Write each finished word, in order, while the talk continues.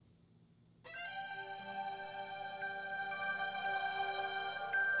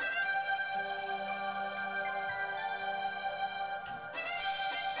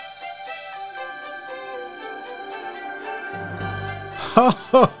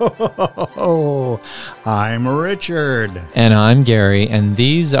Oh, I'm Richard. And I'm Gary, and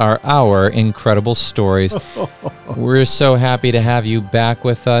these are our incredible stories. We're so happy to have you back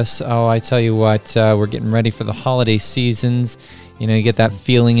with us. Oh, I tell you what, we're getting ready for the holiday seasons. You know, you get that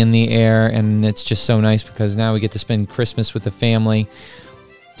feeling in the air, and it's just so nice because now we get to spend Christmas with the family.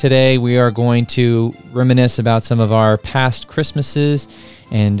 Today, we are going to reminisce about some of our past Christmases,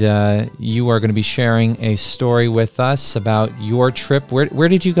 and you are going to be sharing a story with us about your trip. Where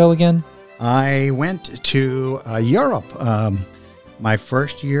did you go again? I went to Europe my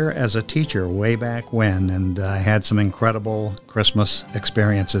first year as a teacher way back when, and I had some incredible Christmas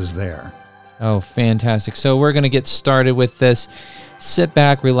experiences there. Oh, fantastic. So we're going to get started with this. Sit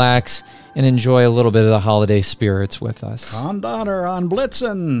back, relax, and enjoy a little bit of the holiday spirits with us. Donner on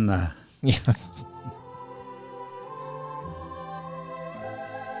Blitzen. Yeah.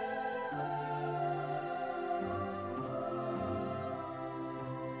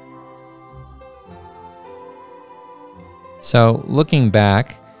 So looking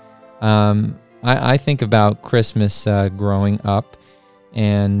back, I think about Christmas growing up,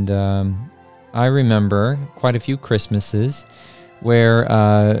 and I remember quite a few Christmases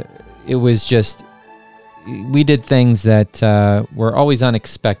where it was just, we did things that were always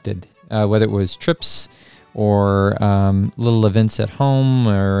unexpected, whether it was trips or little events at home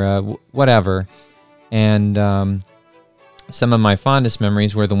or whatever. And some of my fondest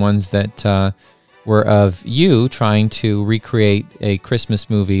memories were the ones that were of you trying to recreate a Christmas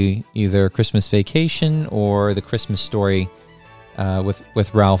movie, either Christmas Vacation or The Christmas Story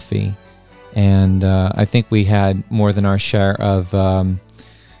with Ralphie. And I think we had more than our share of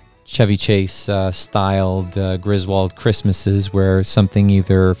Chevy Chase styled Griswold Christmases where something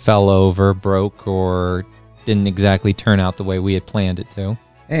either fell over, broke, or didn't exactly turn out the way we had planned it to.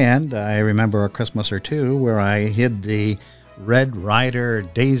 And I remember a Christmas or two where I hid the Red Ryder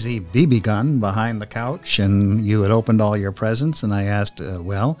Daisy BB gun behind the couch, and you had opened all your presents, and I asked,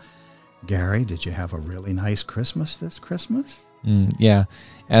 well, Gary, did you have a really nice Christmas this Christmas? Yeah.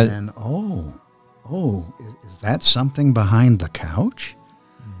 And then, is that something behind the couch?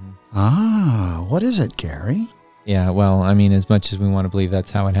 Mm-hmm. What is it, Gary? Yeah, well, I mean, as much as we want to believe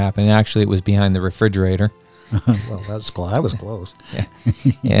that's how it happened, actually it was behind the refrigerator. Well, I was close. Yeah.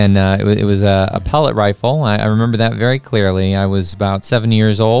 And it was a pellet rifle. I remember that very clearly. I was about 7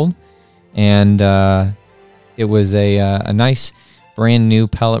 years old, and it was a nice brand new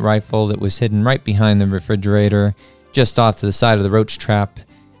pellet rifle that was hidden right behind the refrigerator, just off to the side of the roach trap.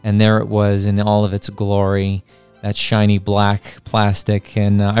 And there it was in all of its glory, that shiny black plastic.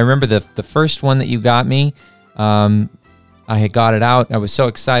 And I remember the first one that you got me, I had got it out. I was so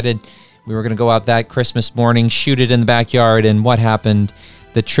excited. We were going to go out that Christmas morning, shoot it in the backyard, and what happened?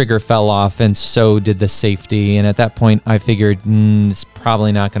 The trigger fell off, and so did the safety. And at that point, I figured it's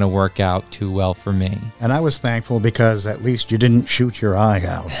probably not going to work out too well for me. And I was thankful because at least you didn't shoot your eye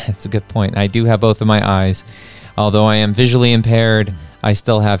out. That's a good point. I do have both of my eyes. Although I am visually impaired, I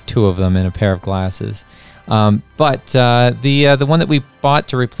still have two of them in a pair of glasses. But the one that we bought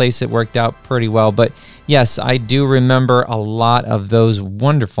to replace it worked out pretty well. But yes, I do remember a lot of those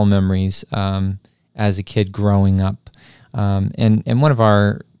wonderful memories as a kid growing up. And one of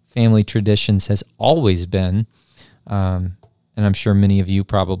our family traditions has always been, and I'm sure many of you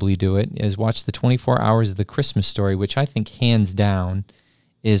probably do it, is watch the 24 Hours of the Christmas Story, which I think hands down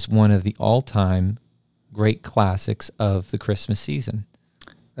is one of the all-time great classics of the Christmas season.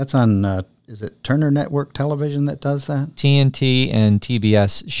 That's on, is it Turner Network Television that does that? TNT and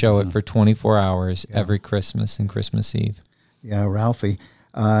TBS show it for 24 hours every Christmas and Christmas Eve. Yeah, Ralphie.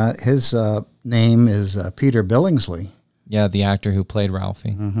 His name is Peter Billingsley. Yeah, the actor who played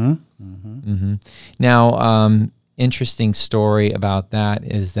Ralphie. Mm-hmm. Mm-hmm. Mm-hmm. Now, interesting story about that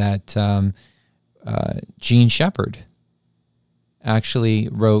is that Gene Shepard actually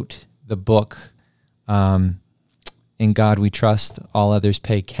wrote the book In God We Trust, All Others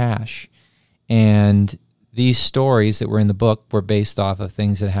Pay Cash. And these stories that were in the book were based off of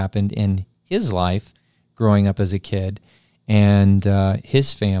things that happened in his life growing up as a kid and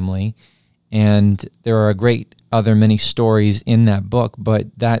his family. And there are many stories in that book, but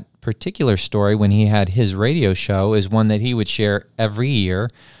that particular story, when he had his radio show, is one that he would share every year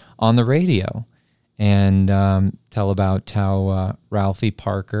on the radio and tell about how Ralphie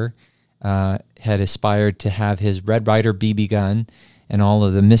Parker had aspired to have his Red Ryder BB gun and all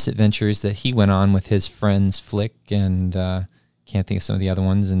of the misadventures that he went on with his friends Flick and can't think of some of the other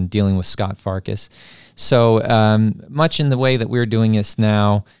ones, and dealing with Scott Farkas. So much in the way that we're doing this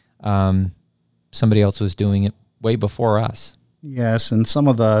now, somebody else was doing it way before us. Yes, and some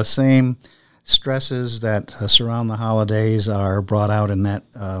of the same stresses that surround the holidays are brought out in that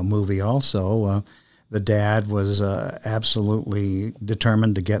movie also. The dad was absolutely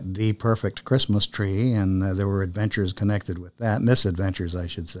determined to get the perfect Christmas tree, and there were adventures connected with that, misadventures, I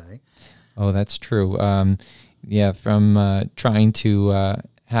should say. Oh, that's true. From trying to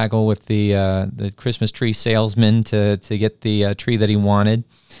haggle with the Christmas tree salesman to get the tree that he wanted,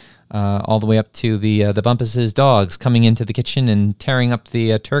 all the way up to the Bumpus's dogs coming into the kitchen and tearing up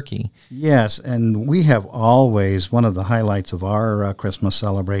the turkey. Yes, and we have always, one of the highlights of our Christmas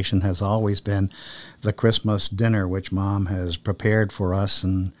celebration has always been the Christmas dinner, which Mom has prepared for us,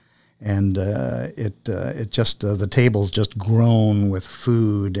 and it just the table's just grown with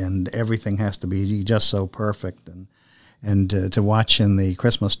food, and everything has to be just so perfect. And to watch in the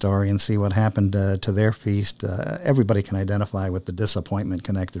Christmas Story and see what happened to their feast, everybody can identify with the disappointment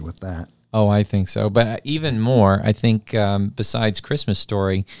connected with that. Oh, I think so. But even more, I think besides Christmas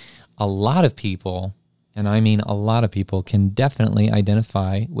Story, a lot of people, and I mean a lot of people, can definitely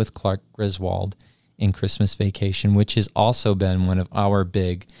identify with Clark Griswold in Christmas Vacation, which has also been one of our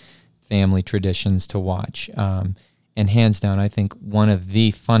big family traditions to watch. And hands down, I think one of the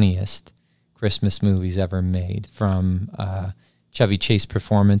funniest Christmas movies ever made, from Chevy Chase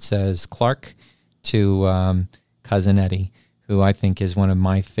performance as Clark to Cousin Eddie, who I think is one of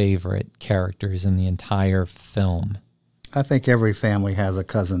my favorite characters in the entire film. I think every family has a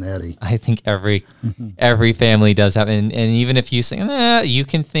Cousin Eddie. I think every family does have, and even if you say, you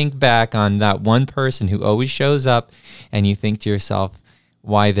can think back on that one person who always shows up, and you think to yourself,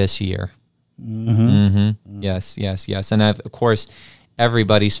 why this year? Mm-hmm. Mm-hmm. Yes. And of course,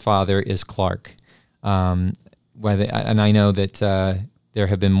 everybody's father is Clark. And I know that there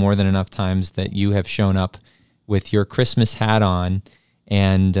have been more than enough times that you have shown up with your Christmas hat on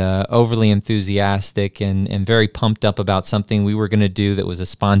and overly enthusiastic and very pumped up about something we were going to do that was a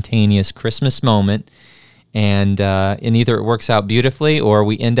spontaneous Christmas moment. And either it works out beautifully or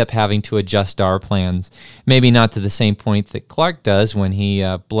we end up having to adjust our plans. Maybe not to the same point that Clark does when he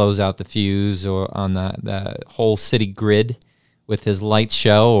blows out the fuse or on the whole city grid with his light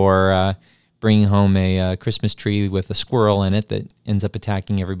show, or bringing home a Christmas tree with a squirrel in it that ends up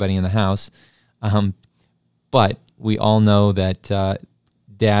attacking everybody in the house. But we all know that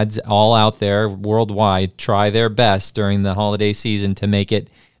dads all out there worldwide try their best during the holiday season to make it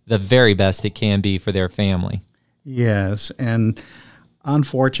the very best it can be for their family. Yes, and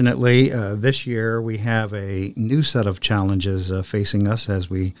unfortunately, this year we have a new set of challenges facing us as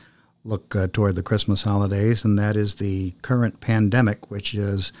we look toward the Christmas holidays, and that is the current pandemic, which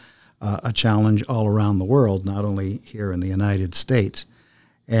is a challenge all around the world, not only here in the United States.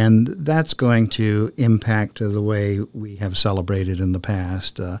 And that's going to impact the way we have celebrated in the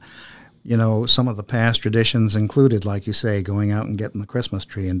past. Some of the past traditions included, like you say, going out and getting the Christmas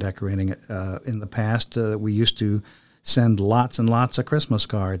tree and decorating it. In the past, we used to send lots and lots of Christmas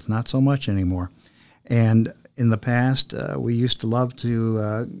cards, not so much anymore. And in the past, we used to love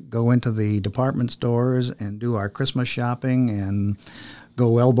to go into the department stores and do our Christmas shopping and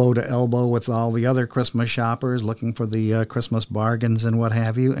go elbow to elbow with all the other Christmas shoppers looking for the Christmas bargains and what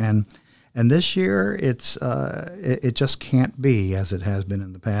have you. And this year, it just can't be as it has been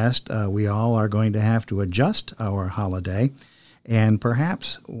in the past. We all are going to have to adjust our holiday. And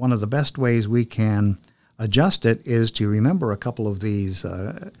perhaps one of the best ways we can adjust it is to remember a couple of these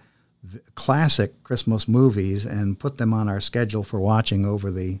classic Christmas movies and put them on our schedule for watching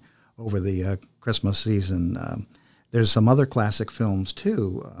over the Christmas season. There's some other classic films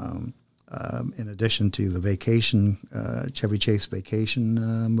too, in addition to the Vacation, Chevy Chase Vacation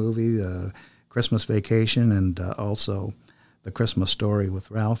movie, the Christmas Vacation, and also the Christmas Story with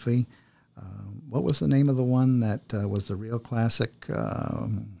Ralphie. What was the name of the one that was the real classic?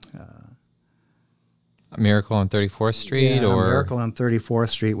 Miracle on 34th Street, or Miracle on 34th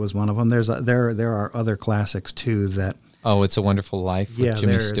Street was one of them. There are other classics too that. Oh, It's a Wonderful Life with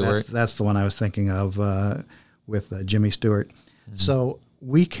Jimmy Stewart. That's the one I was thinking of with Jimmy Stewart. Mm-hmm. So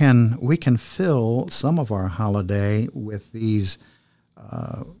we can fill some of our holiday with these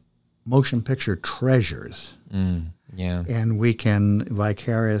motion picture treasures. Yeah. And we can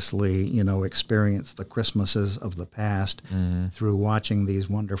vicariously, experience the Christmases of the past through watching these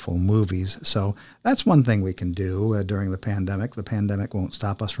wonderful movies. So that's one thing we can do during the pandemic. The pandemic won't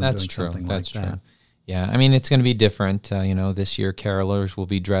stop us from doing something like that. Yeah, I mean, it's going to be different. This year, carolers will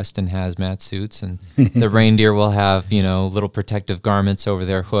be dressed in hazmat suits, and the reindeer will have, little protective garments over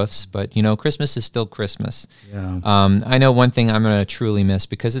their hoofs. But, Christmas is still Christmas. Yeah. I know one thing I'm going to truly miss,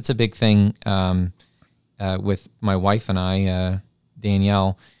 because it's a big thing with my wife and I,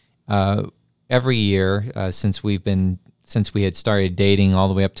 Danielle. Every year since we had started dating all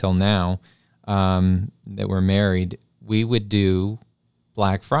the way up till now, that were married, we would do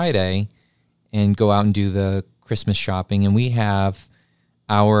Black Friday and go out and do the Christmas shopping. And we have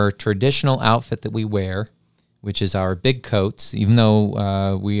our traditional outfit that we wear, which is our big coats. Even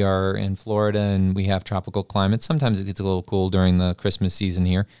though we are in Florida and we have tropical climates, sometimes it gets a little cool during the Christmas season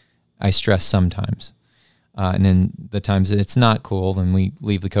here. I stress sometimes. And then the times that it's not cool, then we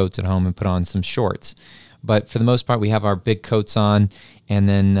leave the coats at home and put on some shorts. But for the most part, we have our big coats on, and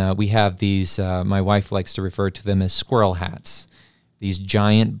then we have these, my wife likes to refer to them as squirrel hats, these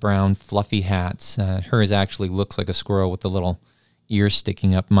giant brown fluffy hats. Hers actually looks like a squirrel with the little ears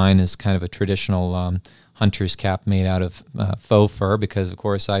sticking up. Mine is kind of a traditional hunter's cap made out of faux fur, because, of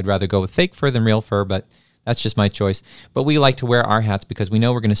course, I'd rather go with fake fur than real fur, but that's just my choice. But we like to wear our hats because we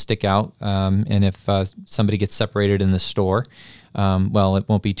know we're going to stick out, and if somebody gets separated in the store, well, it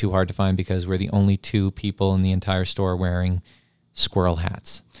won't be too hard to find because we're the only two people in the entire store wearing squirrel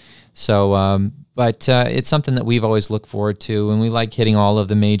hats. So, but it's something that we've always looked forward to, and we like hitting all of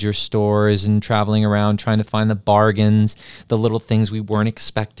the major stores and traveling around trying to find the bargains, the little things we weren't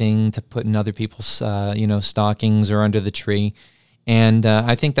expecting to put in other people's, stockings or under the tree. And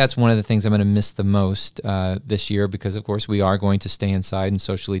I think that's one of the things I'm going to miss the most this year, because, of course, we are going to stay inside and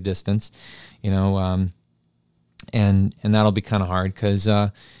socially distance, and that'll be kind of hard because,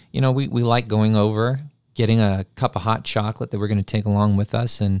 we like going over, getting a cup of hot chocolate that we're going to take along with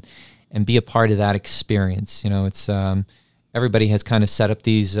us and be a part of that experience. It's everybody has kind of set up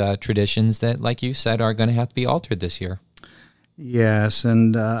these traditions that, like you said, are going to have to be altered this year. Yes,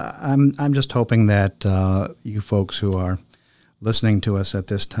 and I'm just hoping that you folks who are listening to us at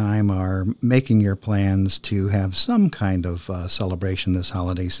this time are making your plans to have some kind of celebration this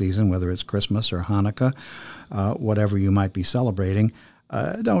holiday season, whether it's Christmas or Hanukkah, whatever you might be celebrating.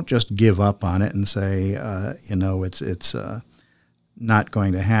 Don't just give up on it and say, it's not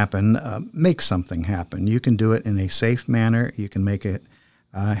going to happen. Make something happen. You can do it in a safe manner. You can make it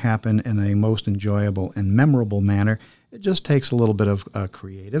happen in a most enjoyable and memorable manner. It just takes a little bit of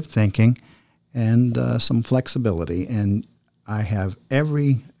creative thinking and some flexibility. And I have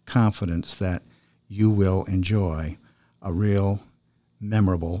every confidence that you will enjoy a real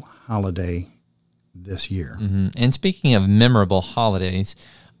memorable holiday this year. Mm-hmm. And speaking of memorable holidays,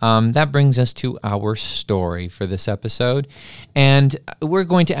 that brings us to our story for this episode. And we're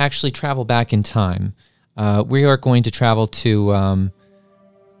going to actually travel back in time. We are going to travel to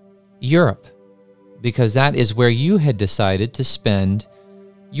Europe, because that is where you had decided to spend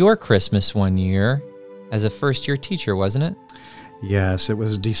your Christmas one year as a first-year teacher, wasn't it? Yes, it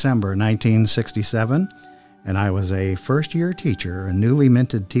was December 1967, and I was a first-year teacher, a newly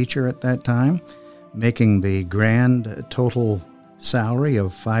minted teacher at that time, making the grand total salary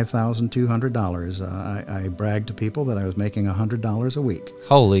of $5,200. I bragged to people that I was making $100 a week.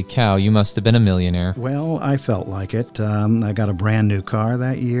 Holy cow, you must have been a millionaire. Well, I felt like it. I got a brand new car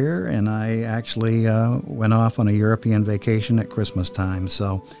that year, and I actually went off on a European vacation at Christmas time.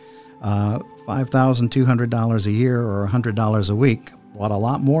 So $5,200 a year or $100 a week. What a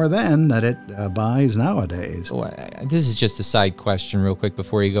lot more then that it buys nowadays. Well, this is just a side question real quick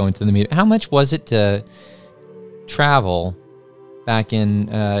before you go into the meeting. How much was it to travel back in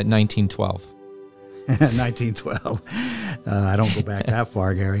 1912? 1912. I don't go back that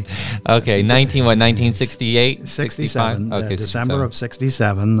far, Gary. Okay, 1968? 67. Okay, December of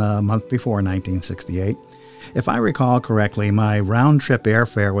 67, the month before 1968. If I recall correctly, my round-trip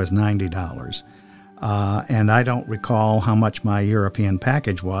airfare was $90. And I don't recall how much my European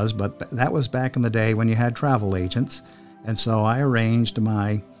package was, but that was back in the day when you had travel agents. And so I arranged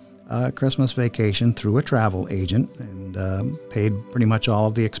my Christmas vacation through a travel agent and paid pretty much all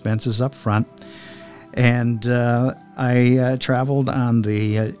of the expenses up front. And I traveled on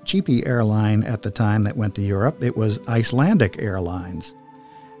the cheapy airline at the time that went to Europe. It was Icelandic Airlines.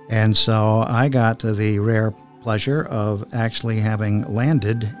 And so I got the rare pleasure of actually having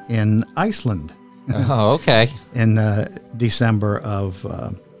landed in Iceland. Oh, okay. In December of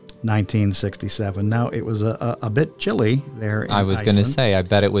 1967. Now, it was a bit chilly there in I was going to say, I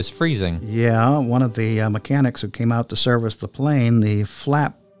bet it was freezing. Yeah, one of the mechanics who came out to service the plane, the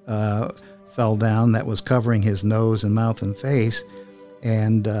flap fell down that was covering his nose and mouth and face,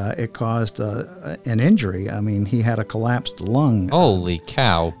 and it caused an injury. I mean, he had a collapsed lung. Holy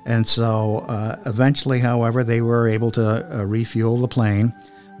cow. And so eventually, however, they were able to refuel the plane,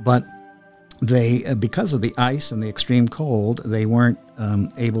 but they, because of the ice and the extreme cold, they weren't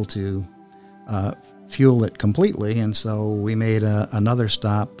able to fuel it completely, and so we made another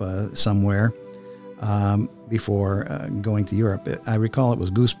stop somewhere before going to Europe. I recall it was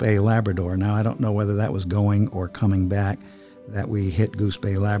Goose Bay, Labrador. Now, I don't know whether that was going or coming back that we hit Goose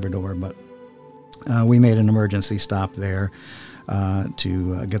Bay, Labrador, but we made an emergency stop there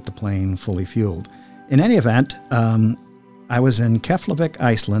to get the plane fully fueled. In any event, I was in Keflavik,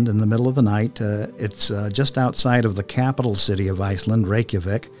 Iceland, in the middle of the night. It's just outside of the capital city of Iceland,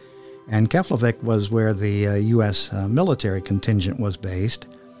 Reykjavik. And Keflavik was where the U.S. Military contingent was based.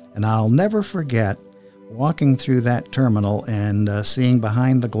 And I'll never forget walking through that terminal and seeing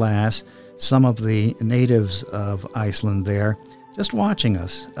behind the glass some of the natives of Iceland there just watching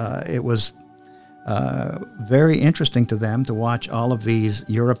us. It was very interesting to them to watch all of these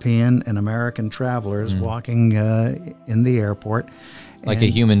European and American travelers walking in the airport. Like a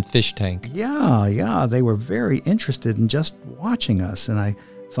human fish tank. Yeah. They were very interested in just watching us. And I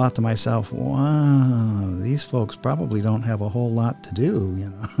thought to myself, wow, these folks probably don't have a whole lot to do,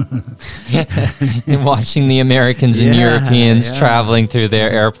 And watching the Americans and Europeans traveling through their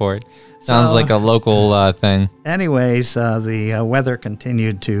airport. Sounds like a local thing. Anyways, the weather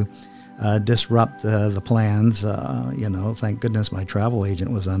continued to disrupt the plans. Thank goodness my travel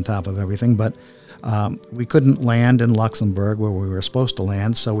agent was on top of everything. But we couldn't land in Luxembourg where we were supposed to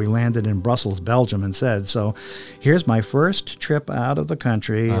land, so we landed in Brussels, Belgium instead. So here's my first trip out of the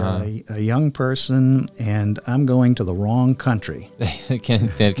country, a young person, and I'm going to the wrong country.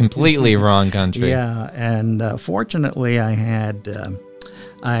 The completely wrong country. Yeah, and fortunately I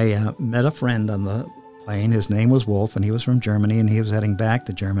met a friend on the plane. His name was Wolf, and he was from Germany, and he was heading back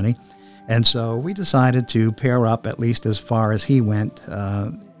to Germany. And so we decided to pair up at least as far as he went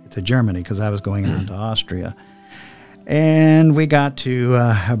to Germany, because I was going on to Austria. And we got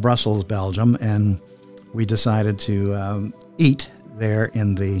to Brussels, Belgium, and we decided to eat there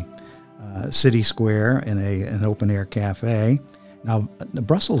in the city square in an open-air cafe. Now,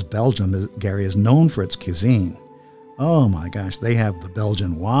 Brussels, Belgium, Gary, is known for its cuisine. Oh my gosh, they have the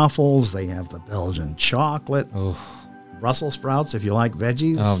Belgian waffles, they have the Belgian chocolate, Brussels sprouts if you like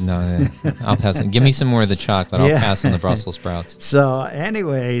veggies. Oh, no, I'll pass on. Give me some more of the chocolate. I'll pass on the Brussels sprouts. So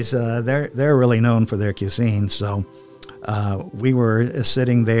anyways, they're really known for their cuisine. So we were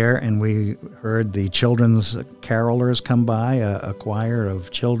sitting there and we heard the children's carolers come by, a choir of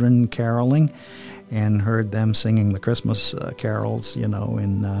children caroling, and heard them singing the Christmas carols,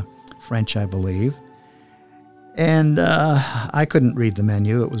 in French, I believe. And I couldn't read the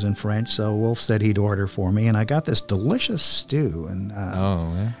menu. It was in French, so Wolf said he'd order for me. And I got this delicious stew.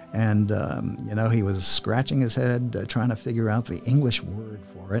 And, he was scratching his head, trying to figure out the English word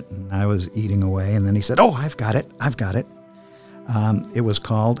for it. And I was eating away. And then he said, "Oh, I've got it. It was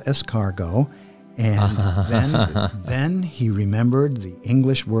called escargot. And then he remembered the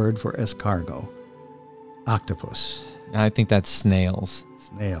English word for escargot. Octopus. I think that's snails.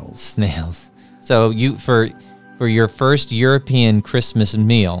 Snails. So you for your first European Christmas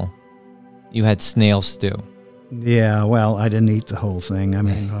meal, you had snail stew. Yeah, well, I didn't eat the whole thing. I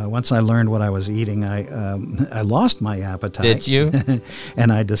mean, once I learned what I was eating, I lost my appetite. Did you?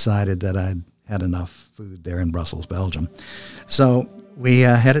 And I decided that I'd had enough food there in Brussels, Belgium. So we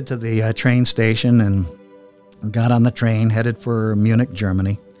headed to the train station and got on the train, headed for Munich,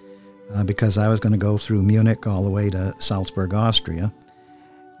 Germany, because I was going to go through Munich all the way to Salzburg, Austria.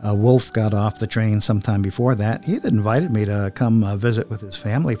 Wolf got off the train sometime before that. He had invited me to come visit with his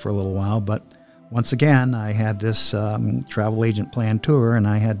family for a little while, but once again, I had this travel agent planned tour, and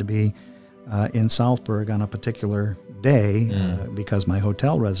I had to be in Salzburg on a particular day because my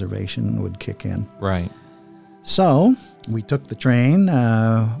hotel reservation would kick in. Right. So we took the train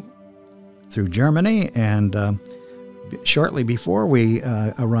through Germany, and shortly before we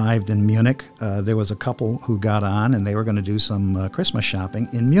arrived in Munich, there was a couple who got on, and they were going to do some Christmas shopping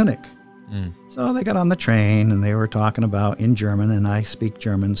in Munich. So they got on the train, and they were talking about in German, and I speak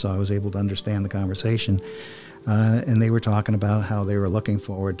German, so I was able to understand the conversation. And they were talking about how they were looking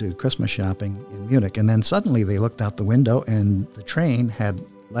forward to Christmas shopping in Munich. And then suddenly they looked out the window, and the train had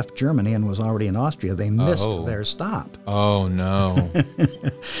left Germany and was already in Austria. They missed their stop. Oh, no.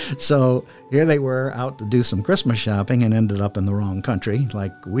 So here they were out to do some Christmas shopping and ended up in the wrong country,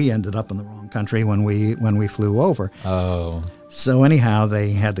 like we ended up in the wrong country when we flew over. Oh. So anyhow,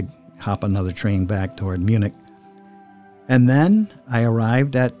 they had to hop another train back toward Munich. And then I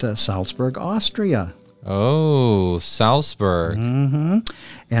arrived at Salzburg, Austria. Oh, Salzburg. Mm-hmm.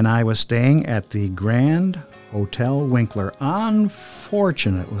 And I was staying at the Grand Hotel Winkler.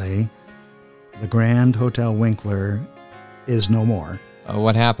 Unfortunately, the Grand Hotel Winkler is no more.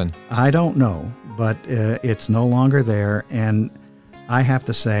 What happened? I don't know, but it's no longer there. And I have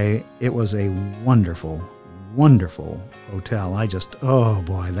to say, it was a wonderful, wonderful hotel. Oh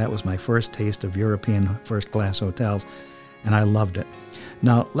boy, that was my first taste of European first-class hotels, and I loved it.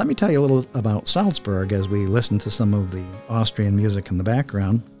 Now, let me tell you a little about Salzburg as we listen to some of the Austrian music in the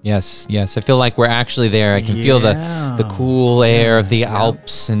background. Yes, yes. I feel like we're actually there. I can feel the cool air of the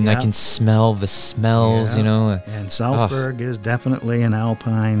Alps, and I can smell the smells, you know. And Salzburg is definitely an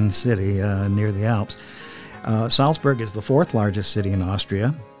alpine city near the Alps. Salzburg is the fourth largest city in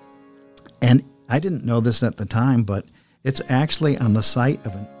Austria. And I didn't know this at the time, but it's actually on the site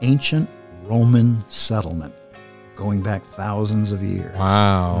of an ancient Roman settlement going back thousands of years.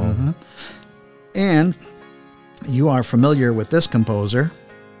 Wow. Mm-hmm. And you are familiar with this composer,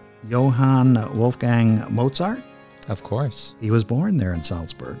 Johann Wolfgang Mozart? Of course. He was born there in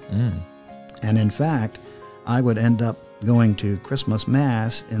Salzburg. Mm. And in fact, I would end up going to Christmas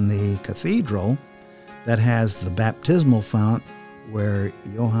Mass in the cathedral that has the baptismal font where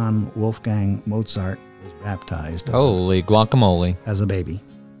Johann Wolfgang Mozart was baptized Holy guacamole. as a baby.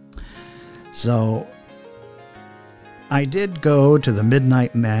 So I did go to the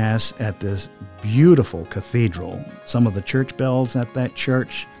midnight mass at this beautiful cathedral. Some of the church bells at that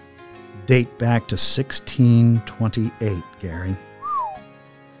church date back to 1628, Gary.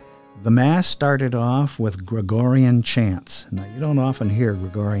 The mass started off with Gregorian chants. Now, you don't often hear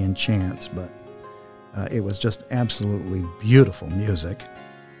Gregorian chants, but it was just absolutely beautiful music.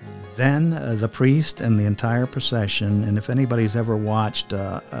 Then the priest and the entire procession, and if anybody's ever watched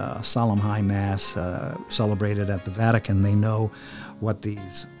Solemn High Mass celebrated at the Vatican, they know what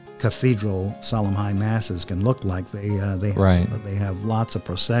these cathedral Solemn High Masses can look like. They have lots of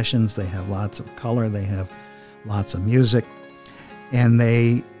processions, they have lots of color, they have lots of music, and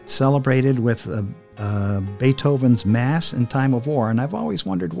they celebrated with Beethoven's Mass in Time of War. And I've always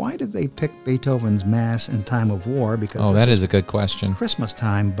wondered, why did they pick Beethoven's Mass in Time of War? Because that is a good question. Christmas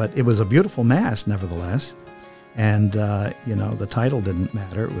time, but it was a beautiful Mass nevertheless. And, the title didn't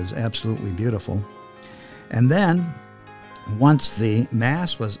matter. It was absolutely beautiful. And then, once the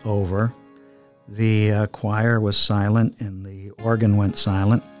Mass was over, the choir was silent and the organ went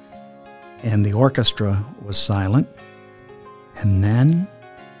silent and the orchestra was silent. And then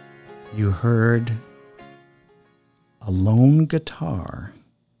you heard a lone guitar.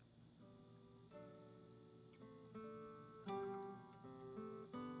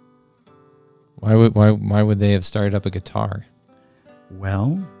 Why would they have started up a guitar?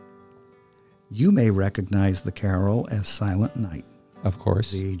 Well, you may recognize the carol as Silent Night. Of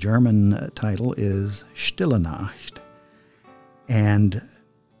course. The German title is Stille Nacht. And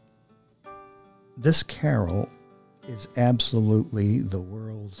this carol is absolutely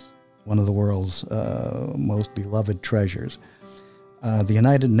one of the world's most beloved treasures. The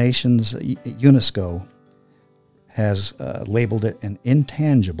United Nations, UNESCO, has labeled it an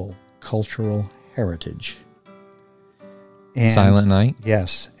intangible cultural heritage. And, Silent Night?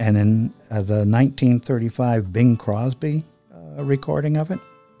 Yes. And in the 1935 Bing Crosby recording of it,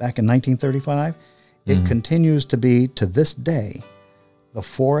 back in 1935, it continues to be, to this day, the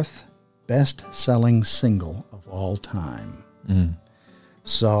fourth best-selling single of all time. Mm.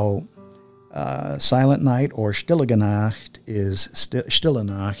 So, Silent Night or Stille Nacht is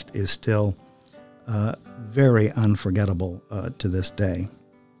still very unforgettable to this day.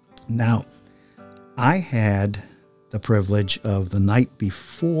 Now, I had the privilege of the night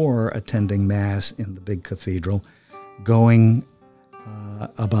before attending Mass in the big cathedral, going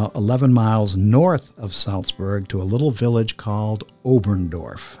about 11 miles north of Salzburg to a little village called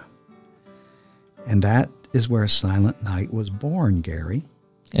Oberndorf. And that is where Silent Night was born, Gary.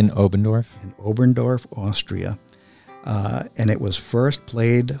 In Oberndorf? In Oberndorf, Austria. And it was first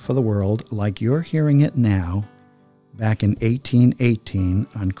played for the world, like you're hearing it now, back in 1818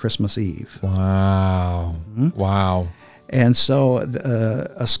 on Christmas Eve. Wow. Mm-hmm. Wow. And so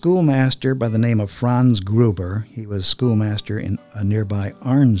a schoolmaster by the name of Franz Gruber, he was schoolmaster in a nearby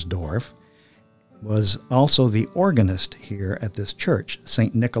Arnsdorf, was also the organist here at this church,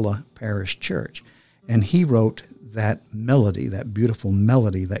 St. Nicola Parish Church. And he wrote that melody, that beautiful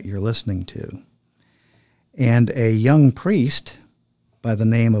melody that you're listening to. And a young priest by the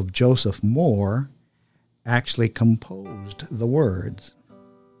name of Joseph Moore actually composed the words.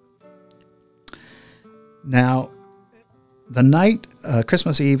 Now, the night,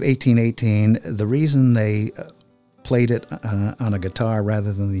 Christmas Eve 1818, the reason they played it on a guitar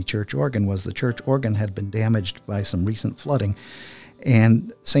rather than the church organ was the church organ had been damaged by some recent flooding.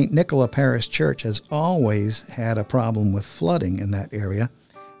 And St. Nicola Parish Church has always had a problem with flooding in that area.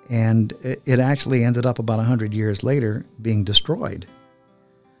 And it actually ended up about 100 years later being destroyed.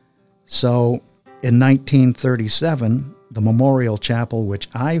 So in 1937, the memorial chapel, which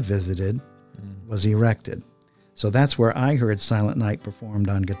I visited, was erected. So that's where I heard Silent Night performed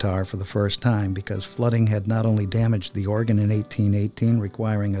on guitar for the first time, because flooding had not only damaged the organ in 1818,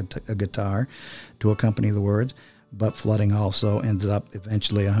 requiring a guitar to accompany the words, but flooding also ended up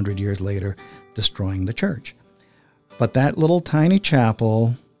eventually 100 years later destroying the church. But that little tiny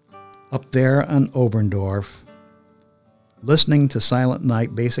chapel up there on Oberndorf, listening to Silent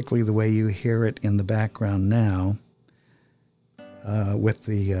Night basically the way you hear it in the background now, with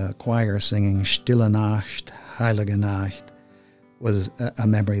the choir singing Stille Nacht, Heilige Nacht, was a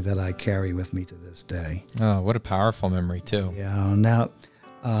memory that I carry with me to this day. Oh, what a powerful memory, too. Yeah. Now,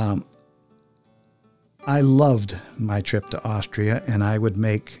 I loved my trip to Austria, and I would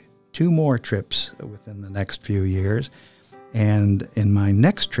make 2 more trips within the next few years. And in my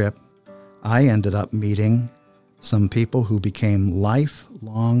next trip, I ended up meeting some people who became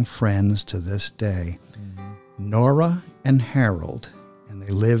lifelong friends to this day. Mm-hmm. Nora and Harold. And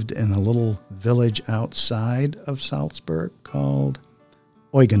they lived in a little village outside of Salzburg called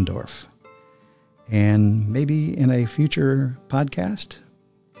Eugendorf. And maybe in a future podcast,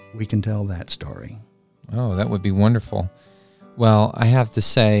 we can tell that story. Oh, that would be wonderful. Well, I have to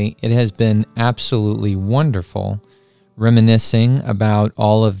say, it has been absolutely wonderful reminiscing about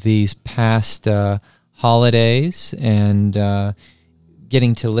all of these past holidays and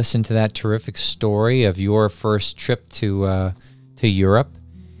getting to listen to that terrific story of your first trip to Europe.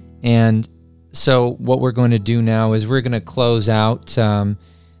 And so what we're going to do now is we're going to close out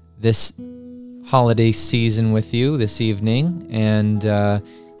this holiday season with you this evening, and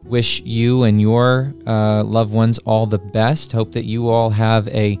wish you and your loved ones all the best. Hope that you all have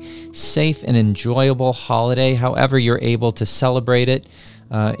a safe and enjoyable holiday, however you're able to celebrate it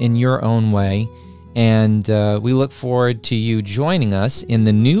in your own way. And we look forward to you joining us in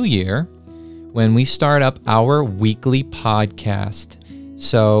the new year when we start up our weekly podcast.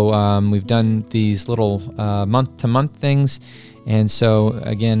 So we've done these little month-to-month things. And so,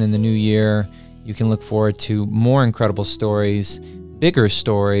 again, in the new year, you can look forward to more incredible stories, bigger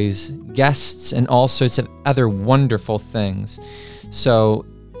stories, guests, and all sorts of other wonderful things. So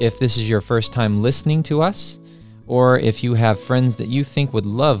if this is your first time listening to us, or if you have friends that you think would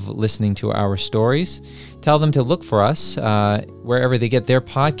love listening to our stories, tell them to look for us wherever they get their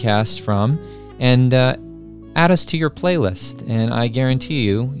podcasts from, and add us to your playlist. And I guarantee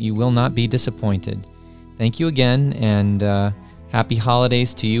you, you will not be disappointed. Thank you again, and happy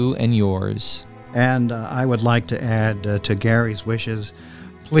holidays to you and yours. And I would like to add to Gary's wishes,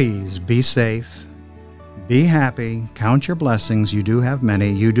 please be safe, be happy, count your blessings. You do have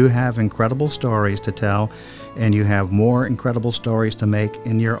many. You do have incredible stories to tell, and you have more incredible stories to make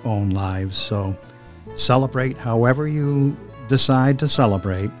in your own lives. So celebrate however you decide to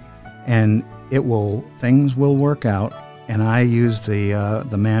celebrate, and things will work out. And I use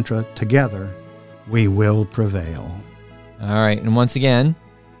the mantra, together we will prevail. All right. And once again,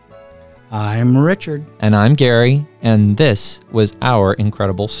 I'm Richard. And I'm Gary, and this was our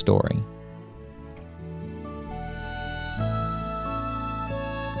incredible story.